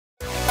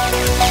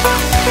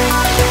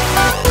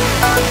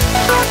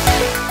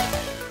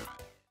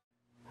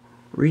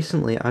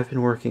Recently, I've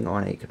been working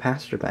on a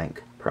capacitor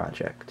bank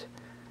project,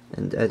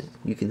 and as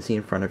you can see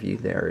in front of you,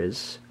 there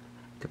is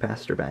a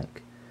capacitor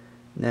bank.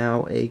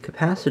 Now, a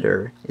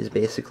capacitor is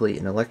basically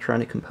an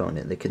electronic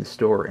component that can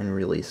store and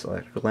release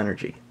electrical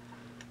energy.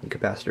 A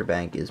capacitor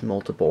bank is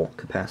multiple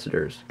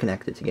capacitors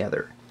connected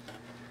together.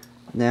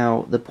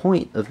 Now, the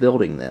point of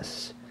building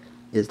this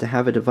is to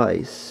have a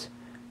device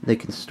that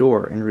can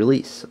store and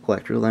release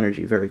electrical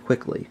energy very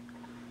quickly.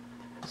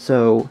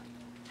 So,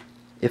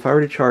 if I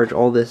were to charge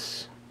all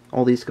these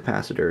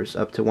capacitors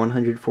up to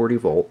 140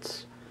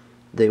 volts,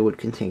 they would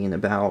contain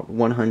about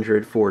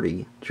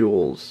 140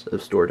 joules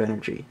of stored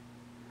energy.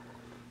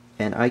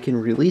 And I can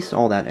release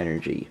all that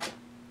energy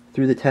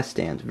through the test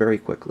stand very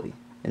quickly,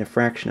 in a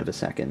fraction of a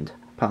second,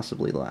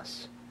 possibly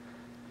less.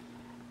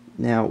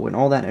 Now, when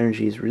all that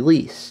energy is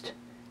released,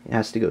 it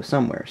has to go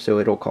somewhere, so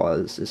it'll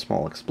cause a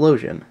small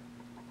explosion.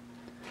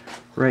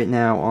 Right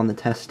now, on the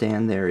test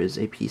stand, there is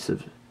a piece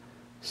of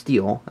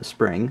steel, a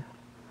spring,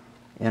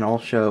 and I'll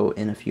show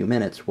in a few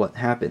minutes what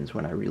happens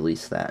when I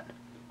release that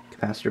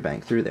capacitor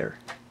bank through there.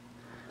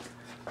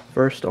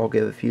 First, I'll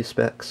give a few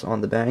specs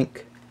on the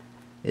bank.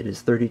 It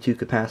is 32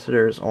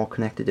 capacitors all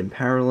connected in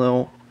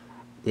parallel.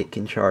 It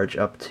can charge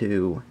up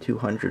to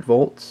 200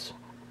 volts,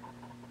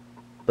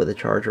 but the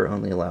charger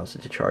only allows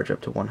it to charge up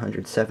to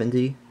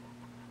 170,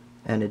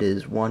 and it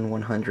is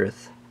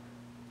 1/100th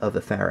of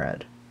a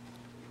farad.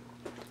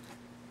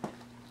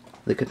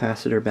 The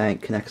capacitor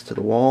bank connects to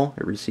the wall.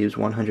 It receives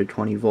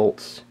 120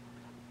 volts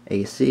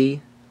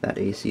AC. That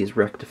AC is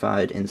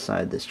rectified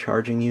inside this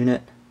charging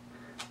unit,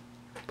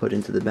 put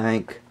into the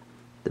bank.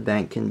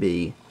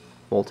 The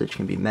voltage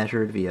can be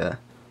measured via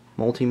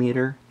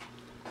multimeter,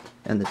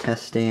 and the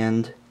test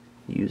stand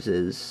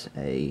uses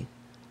a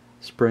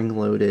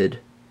spring-loaded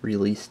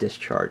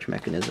release-discharge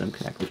mechanism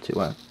connected to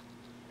a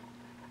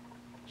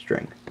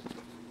string.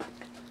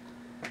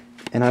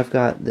 And I've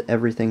got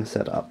everything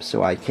set up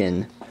so I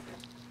can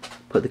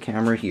put the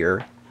camera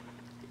here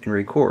and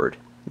record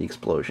the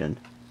explosion,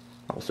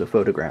 also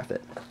photograph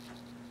it.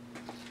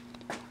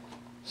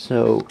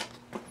 So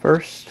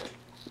first,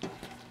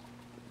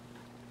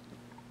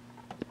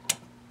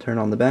 turn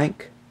on the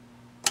bank,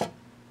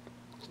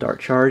 start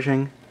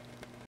charging.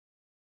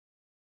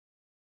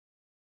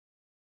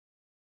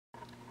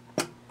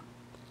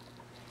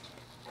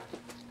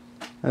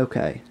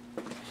 Okay.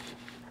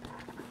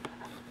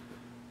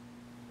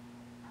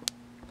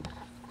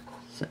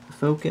 Set the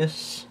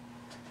focus.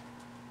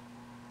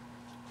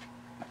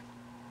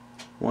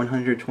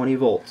 120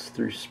 volts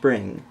through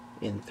spring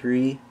in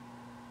 3,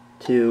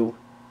 2,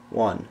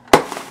 1.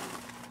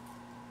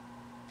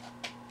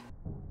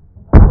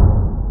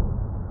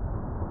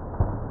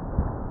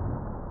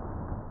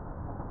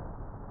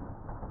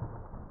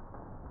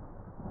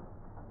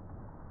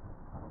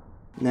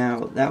 Now,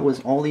 that was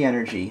all the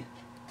energy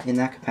in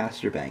that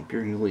capacitor bank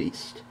being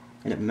released,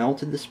 and it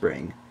melted the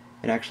spring.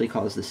 It actually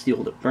caused the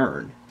steel to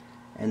burn,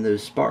 and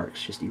those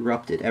sparks just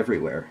erupted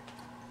everywhere.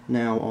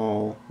 Now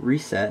I'll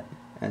reset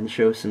and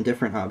show some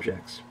different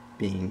objects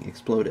being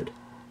exploded.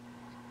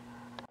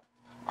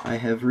 I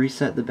have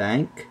reset the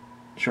bank,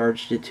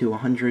 charged it to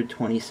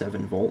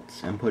 127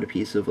 volts, and put a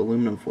piece of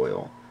aluminum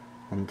foil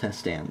on the test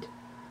stand.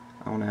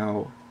 I'll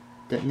now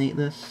detonate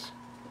this.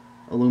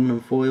 Aluminum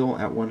foil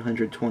at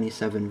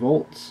 127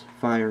 volts,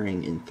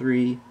 firing in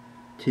 3,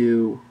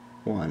 2,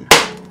 1.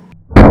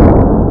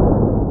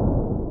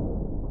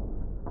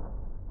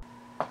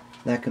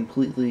 That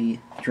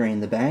completely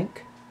drained the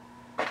bank,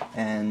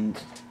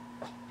 and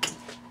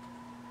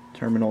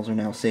terminals are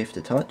now safe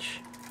to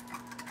touch.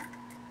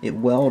 It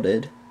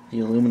welded the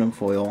aluminum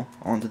foil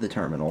onto the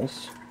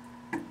terminals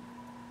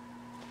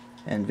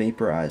and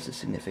vaporized a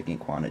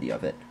significant quantity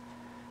of it.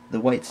 The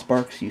white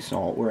sparks you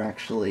saw were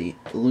actually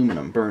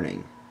aluminum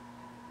burning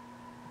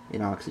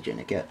in oxygen.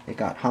 It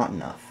got hot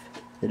enough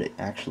that it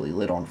actually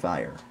lit on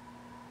fire.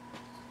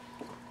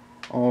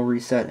 I'll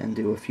reset and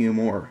do a few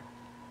more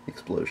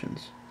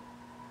explosions.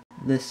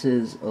 This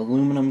is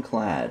aluminum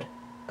clad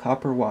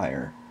copper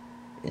wire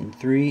in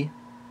 3,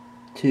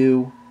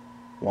 2,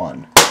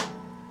 1.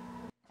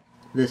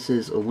 This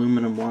is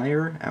aluminum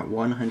wire at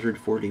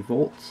 140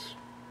 volts,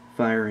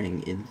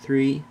 firing in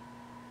 3,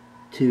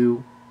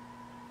 2,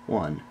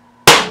 1.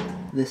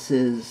 This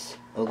is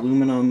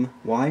aluminum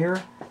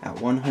wire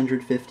at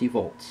 150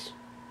 volts.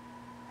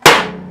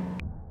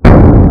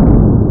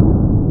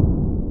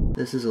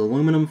 This is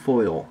aluminum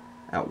foil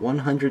at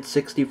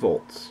 160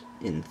 volts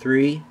in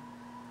 3,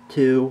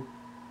 2,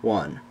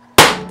 1.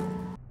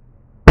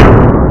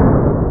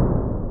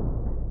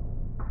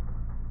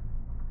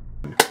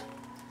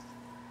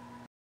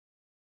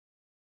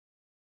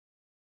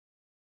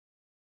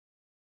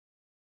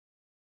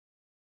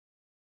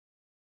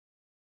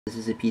 This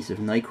is a piece of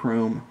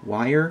nichrome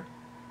wire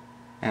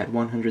at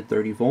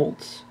 130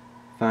 volts,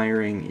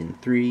 firing in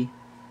 3,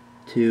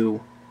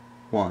 2,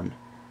 1.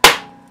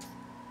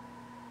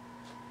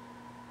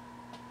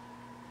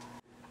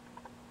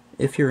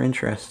 If you're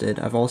interested,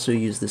 I've also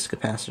used this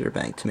capacitor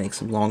bank to make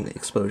some long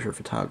exposure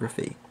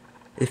photography.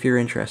 If you're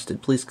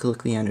interested, please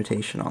click the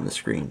annotation on the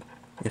screen.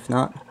 If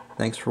not,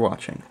 thanks for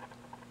watching.